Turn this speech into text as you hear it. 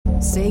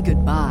Say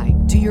goodbye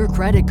to your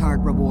credit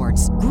card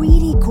rewards.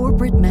 Greedy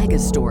corporate mega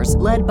stores,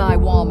 led by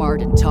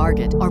Walmart and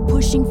Target, are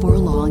pushing for a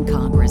law in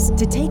Congress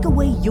to take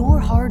away your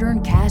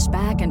hard-earned cash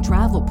back and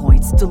travel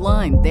points to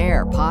line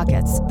their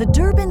pockets. The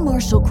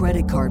Durbin-Marshall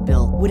credit card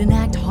bill would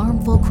enact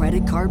harmful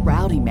credit card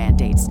routing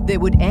mandates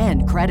that would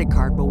end credit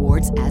card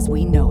rewards as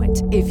we know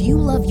it. If you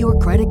love your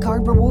credit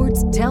card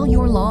rewards, tell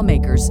your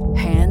lawmakers,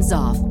 hands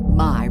off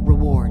my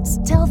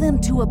rewards. Tell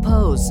them to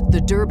oppose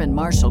the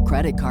Durbin-Marshall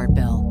credit card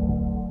bill.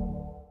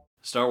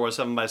 Star Wars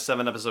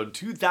 7x7 episode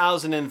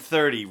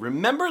 2030.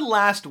 Remember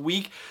last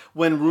week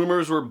when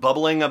rumors were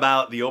bubbling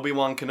about the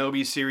Obi-Wan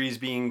Kenobi series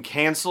being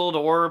canceled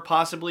or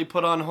possibly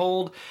put on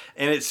hold,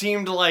 and it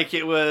seemed like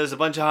it was a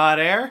bunch of hot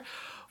air?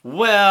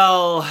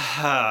 Well,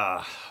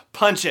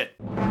 punch it.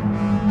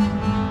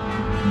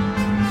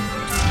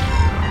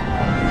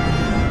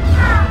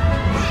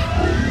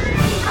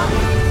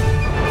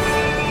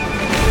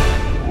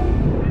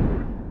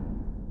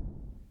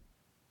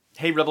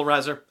 Hey Rebel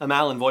Rouser, I'm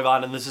Alan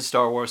Voivod and this is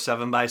Star Wars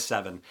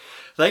 7x7.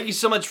 Thank you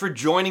so much for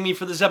joining me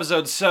for this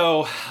episode.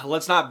 So,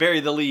 let's not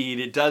bury the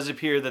lead. It does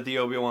appear that the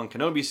Obi-Wan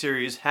Kenobi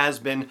series has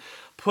been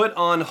put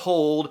on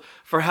hold.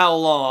 For how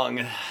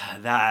long?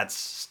 That's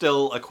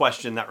still a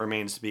question that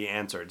remains to be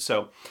answered.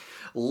 So,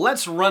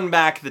 let's run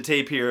back the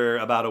tape here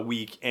about a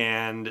week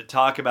and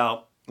talk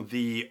about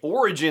the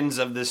origins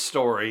of this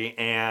story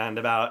and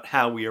about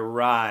how we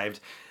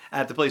arrived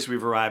at the place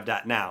we've arrived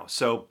at now.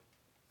 So,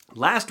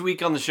 last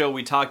week on the show,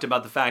 we talked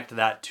about the fact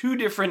that two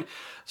different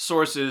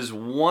sources,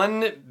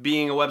 one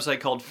being a website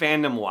called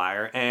Fandom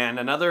Wire and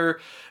another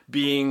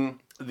being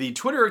the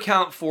Twitter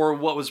account for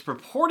what was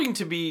purporting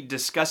to be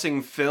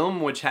Discussing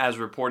Film, which has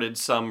reported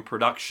some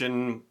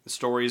production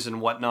stories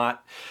and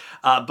whatnot,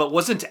 but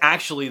wasn't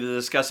actually the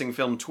Discussing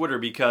Film Twitter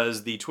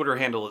because the Twitter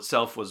handle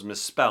itself was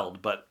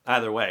misspelled. But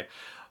either way,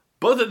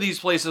 both of these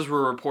places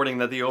were reporting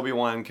that the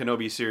Obi-Wan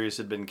Kenobi series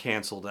had been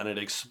canceled, and it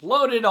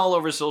exploded all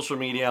over social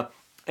media.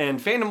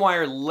 And Fandom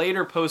Wire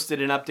later posted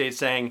an update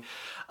saying,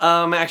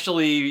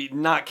 actually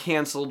not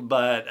canceled,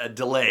 but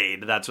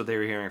delayed. That's what they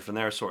were hearing from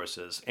their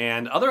sources.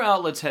 And other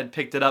outlets had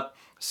picked it up,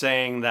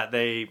 saying that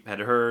they had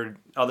heard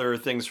other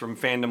things from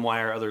Fandom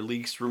Wire, other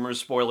leaks, rumors,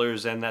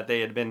 spoilers, and that they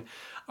had been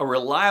a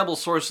reliable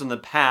source in the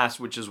past,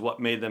 which is what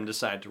made them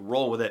decide to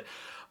roll with it.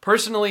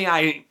 Personally,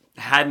 I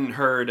hadn't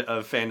heard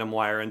of Fandom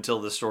Wire until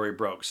the story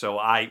broke, so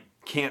I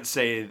can't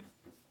say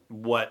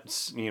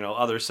what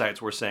other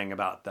sites were saying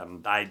about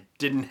them. I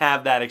didn't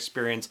have that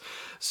experience,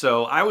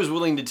 so I was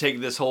willing to take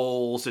this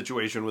whole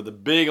situation with a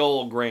big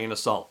old grain of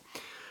salt.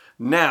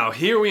 Now,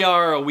 here we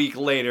are a week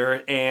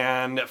later,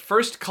 and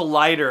first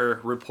Collider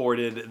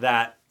reported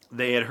that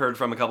they had heard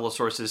from a couple of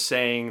sources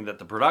saying that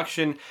the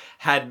production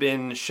had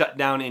been shut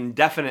down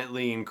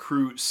indefinitely and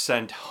crew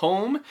sent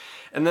home.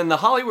 And then the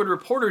Hollywood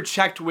Reporter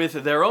checked with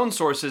their own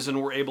sources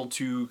and were able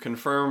to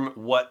confirm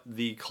what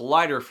the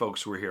Collider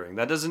folks were hearing.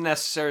 That doesn't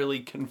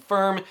necessarily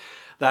confirm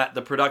that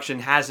the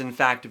production has in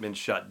fact been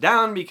shut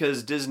down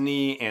because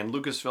Disney and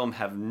Lucasfilm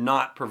have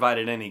not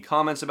provided any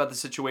comments about the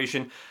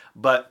situation,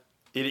 but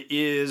it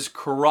is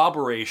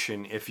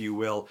corroboration, if you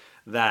will,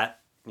 that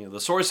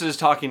the sources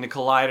talking to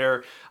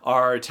Collider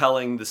are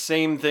telling the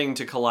same thing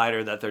to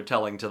Collider that they're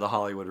telling to the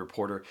Hollywood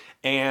Reporter,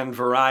 and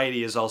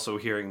Variety is also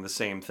hearing the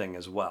same thing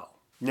as well.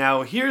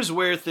 Now, here's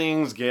where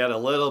things get a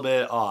little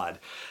bit odd.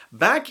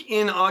 Back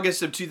in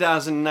August of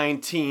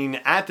 2019,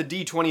 at the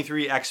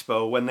D23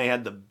 Expo, when they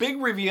had the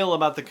big reveal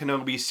about the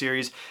Kenobi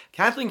series,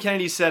 Kathleen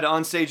Kennedy said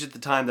on stage at the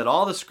time that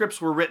all the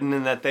scripts were written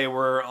and that they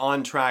were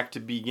on track to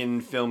begin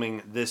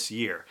filming this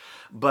year.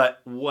 But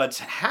what's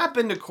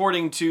happened,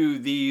 according to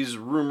these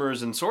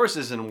rumors and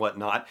sources and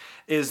whatnot,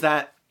 is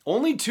that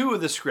only 2 of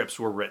the scripts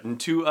were written,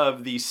 2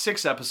 of the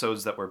 6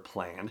 episodes that were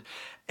planned,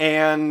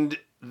 and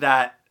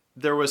that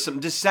there was some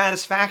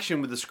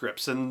dissatisfaction with the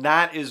scripts, and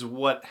that is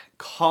what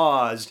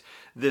caused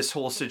this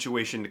whole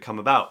situation to come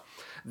about.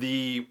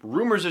 The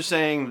rumors are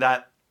saying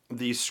that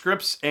the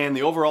scripts and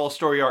the overall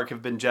story arc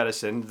have been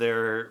jettisoned.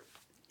 There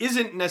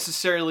isn't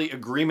necessarily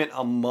agreement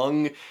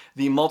among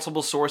the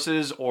multiple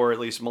sources, or at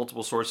least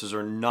multiple sources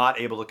are not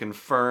able to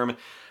confirm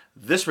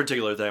this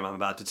particular thing I'm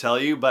about to tell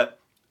you, but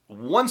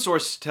one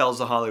source tells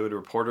the Hollywood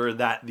Reporter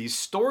that the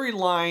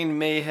storyline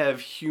may have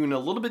hewn a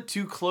little bit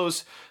too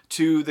close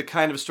to the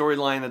kind of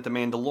storyline that The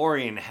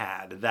Mandalorian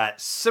had.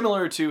 That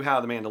similar to how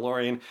The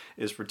Mandalorian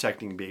is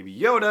protecting Baby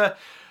Yoda,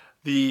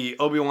 the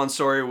Obi-Wan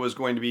story was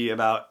going to be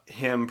about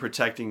him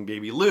protecting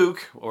baby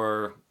Luke,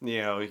 or,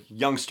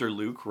 youngster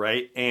Luke,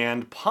 right?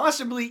 And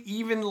possibly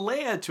even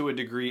Leia to a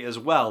degree as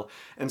well.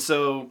 And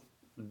so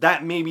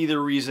that may be the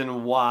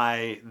reason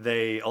why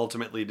they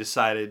ultimately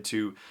decided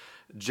to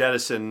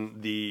jettison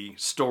the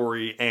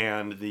story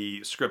and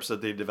the scripts that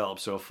they've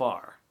developed so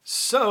far.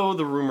 So,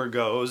 the rumor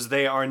goes,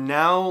 they are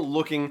now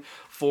looking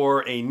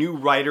for a new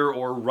writer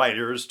or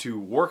writers to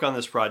work on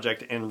this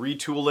project and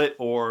retool it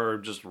or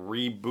just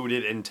reboot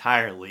it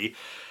entirely.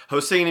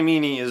 Hossein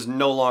Amini is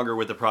no longer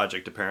with the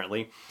project,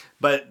 apparently,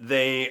 but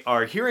they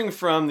are hearing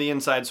from the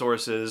inside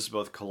sources,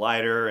 both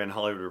Collider and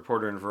Hollywood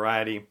Reporter and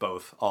Variety,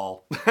 both,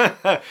 all,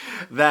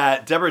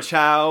 that Deborah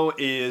Chow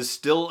is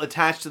still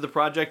attached to the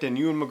project and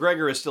Ewan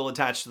McGregor is still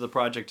attached to the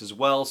project as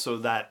well, so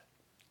that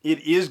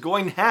it is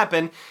going to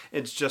happen.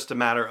 It's just a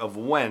matter of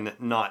when,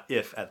 not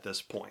if, at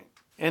this point.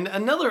 And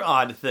another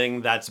odd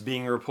thing that's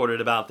being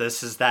reported about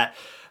this is that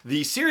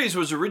the series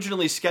was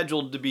originally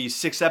scheduled to be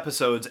 6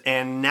 episodes,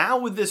 and now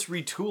with this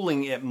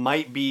retooling, it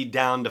might be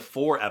down to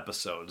 4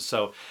 episodes.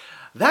 So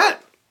that's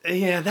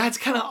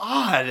kind of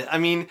odd. I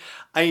mean,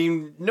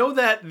 I know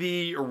that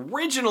the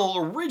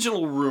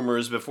original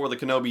rumors before the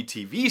Kenobi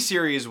TV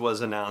series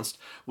was announced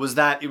was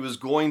that it was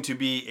going to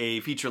be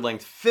a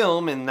feature-length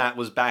film, and that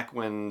was back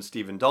when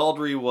Stephen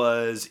Daldry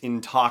was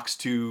in talks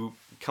to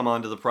come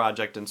onto the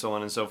project and so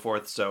on and so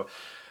forth. So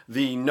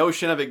the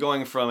notion of it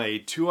going from a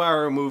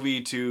 2-hour movie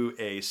to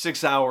a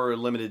 6-hour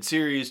limited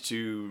series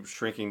to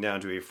shrinking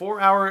down to a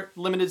 4-hour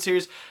limited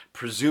series,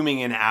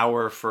 presuming an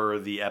hour for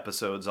the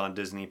episodes on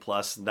Disney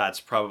Plus,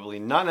 that's probably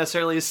not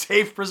necessarily a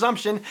safe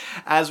presumption,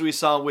 as we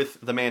saw with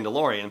The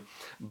Mandalorian.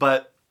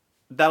 But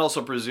that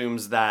also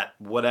presumes that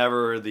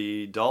whatever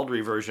the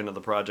Daldry version of the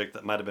project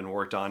that might have been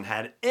worked on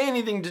had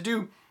anything to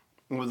do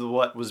with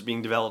what was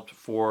being developed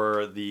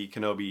for the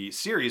Kenobi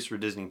series for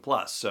Disney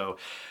Plus. So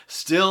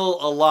still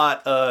a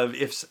lot of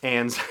ifs,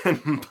 ands,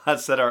 and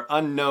buts that are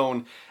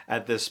unknown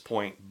at this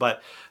point.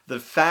 But the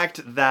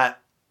fact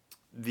that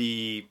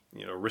the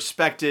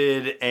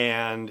respected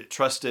and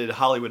trusted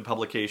Hollywood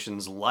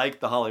publications like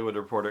The Hollywood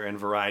Reporter and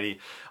Variety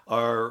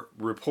are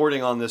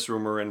reporting on this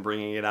rumor and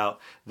bringing it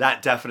out,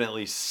 that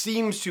definitely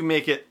seems to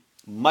make it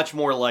much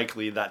more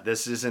likely that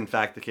this is in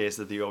fact the case,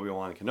 that the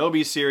Obi-Wan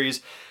Kenobi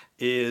series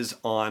is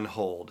on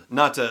hold.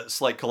 Not to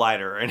slight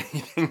Collider or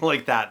anything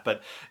like that,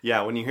 but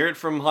yeah, when you hear it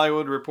from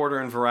Hollywood Reporter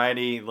and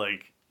Variety,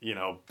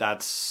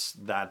 that's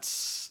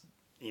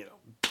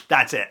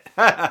it.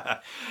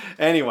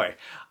 Anyway,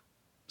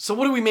 so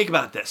what do we make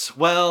about this?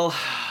 Well,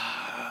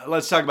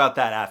 let's talk about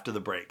that after the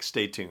break.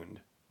 Stay tuned.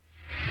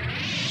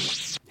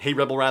 Hey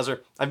Rebel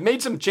Rouser, I've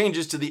made some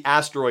changes to the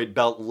asteroid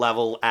belt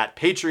level at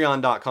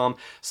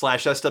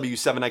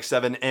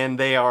patreon.com/SW7X7, and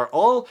they are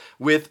all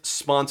with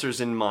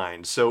sponsors in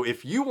mind. So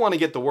if you want to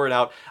get the word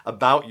out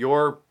about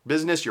your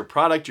business, your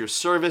product, your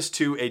service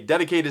to a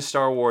dedicated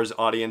Star Wars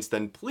audience,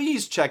 then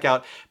please check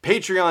out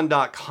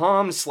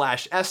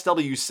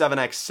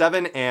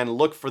patreon.com/SW7X7 and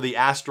look for the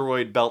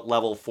asteroid belt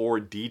level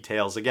for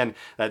details. Again,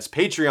 that's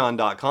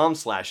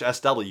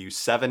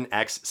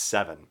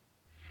patreon.com/SW7X7.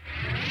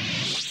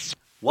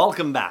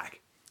 Welcome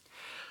back.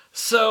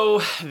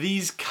 So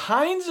these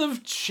kinds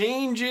of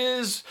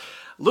changes,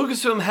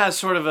 Lucasfilm has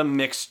sort of a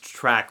mixed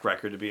track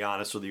record, to be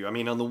honest with you. I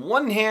mean, on the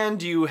one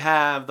hand, you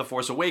have The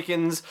Force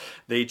Awakens.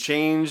 They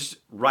changed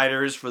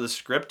writers for the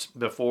script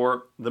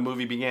before the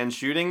movie began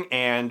shooting,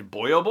 and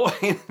boy oh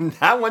boy,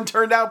 that one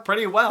turned out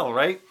pretty well,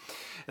 right?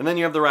 And then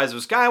you have The Rise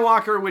of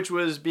Skywalker, which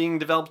was being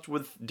developed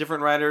with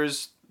different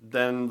writers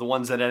than the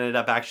ones that ended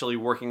up actually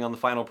working on the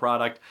final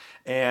product.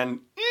 And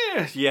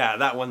yeah,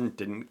 that one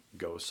didn't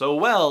go so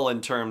well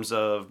in terms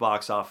of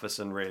box office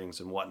and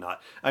ratings and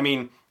whatnot. I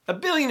mean, $1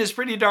 billion is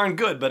pretty darn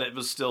good, but it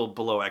was still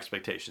below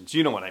expectations.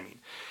 You know what I mean.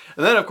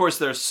 And then, of course,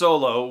 there's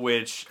Solo,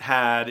 which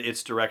had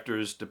its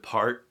directors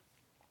depart.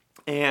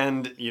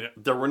 And,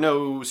 there were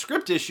no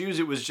script issues.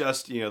 It was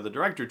just, the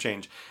director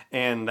change.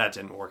 And that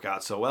didn't work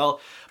out so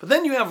well. But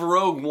then you have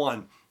Rogue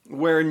One,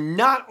 where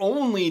not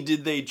only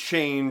did they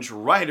change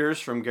writers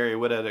from Gary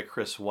Whitta to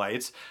Chris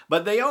Weitz,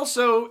 but they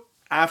also,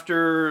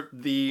 after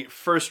the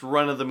first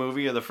run of the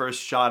movie, or the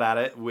first shot at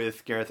it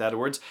with Gareth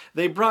Edwards,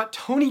 they brought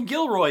Tony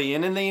Gilroy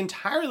in and they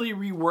entirely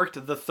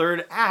reworked the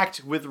third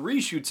act with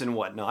reshoots and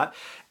whatnot,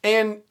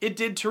 and it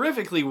did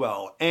terrifically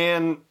well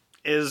and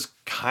is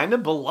kind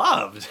of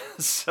beloved.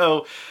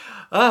 So,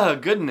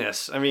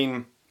 goodness. I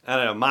mean, I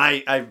don't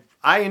know,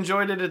 I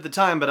enjoyed it at the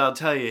time, but I'll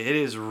tell you, it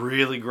has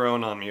really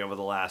grown on me over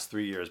the last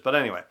 3 years. But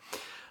anyway,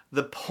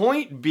 the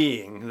point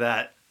being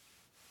that,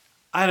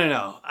 I don't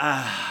know,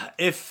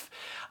 if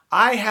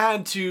I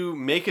had to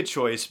make a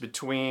choice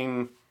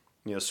between,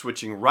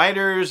 switching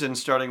writers and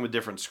starting with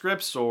different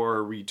scripts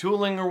or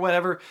retooling or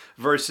whatever,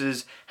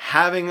 versus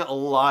having a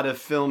lot of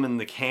film in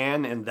the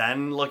can and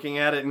then looking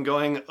at it and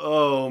going,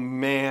 oh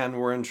man,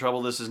 we're in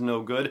trouble, this is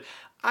no good,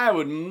 I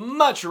would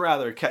much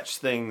rather catch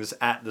things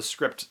at the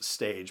script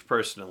stage,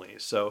 personally.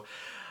 So,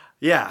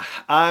 yeah,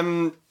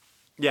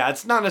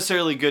 it's not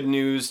necessarily good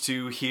news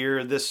to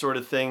hear this sort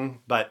of thing,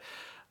 but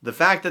the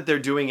fact that they're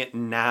doing it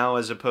now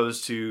as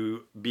opposed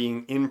to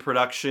being in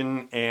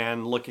production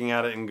and looking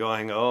at it and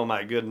going, oh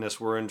my goodness,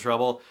 we're in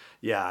trouble,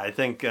 yeah, I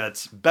think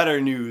that's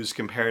better news,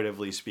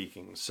 comparatively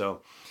speaking.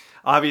 So,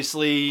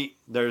 obviously,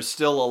 there's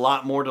still a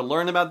lot more to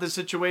learn about this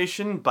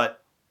situation, but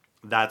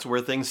that's where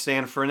things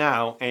stand for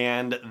now,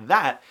 and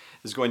that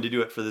is going to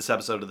do it for this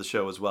episode of the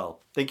show as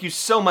well. Thank you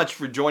so much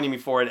for joining me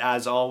for it,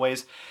 as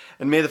always,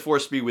 and may the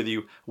Force be with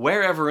you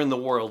wherever in the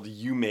world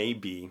you may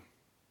be.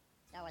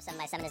 Star Wars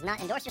 7x7 is not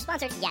endorsed or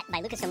sponsored yet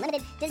by Lucasfilm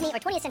Limited, Disney, or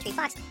 20th Century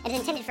Fox, and is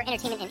intended for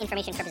entertainment and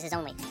information purposes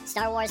only.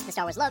 Star Wars, the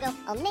Star Wars logo,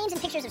 all names and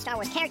pictures of Star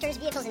Wars characters,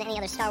 vehicles, and any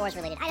other Star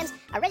Wars-related items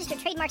are registered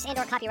trademarks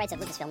and/or copyrights of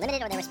Lucasfilm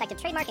Limited or their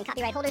respective trademark and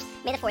copyright holders.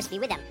 May the Force be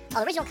with them.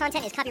 All original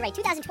content is copyright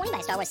 2020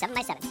 by Star Wars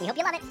 7x7. We hope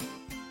you love it.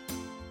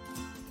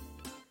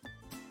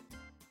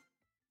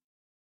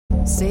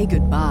 Say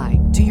goodbye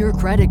to your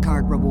credit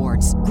card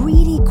rewards.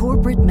 Greedy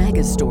corporate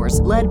mega stores,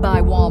 led by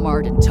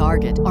Walmart and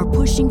Target, are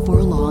pushing for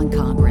a law in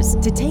Congress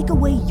to take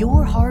away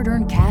your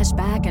hard-earned cash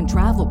back and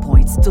travel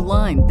points to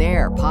line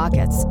their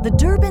pockets. The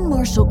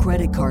Durbin-Marshall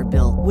credit card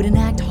bill would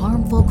enact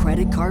harmful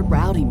credit card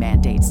routing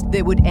mandates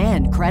that would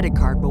end credit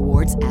card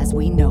rewards as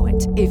we know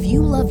it. If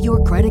you love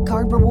your credit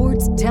card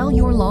rewards, tell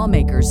your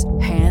lawmakers,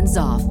 hands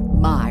off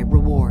my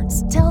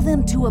rewards. Tell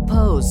them to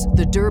oppose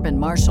the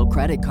Durbin-Marshall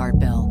credit card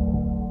bill.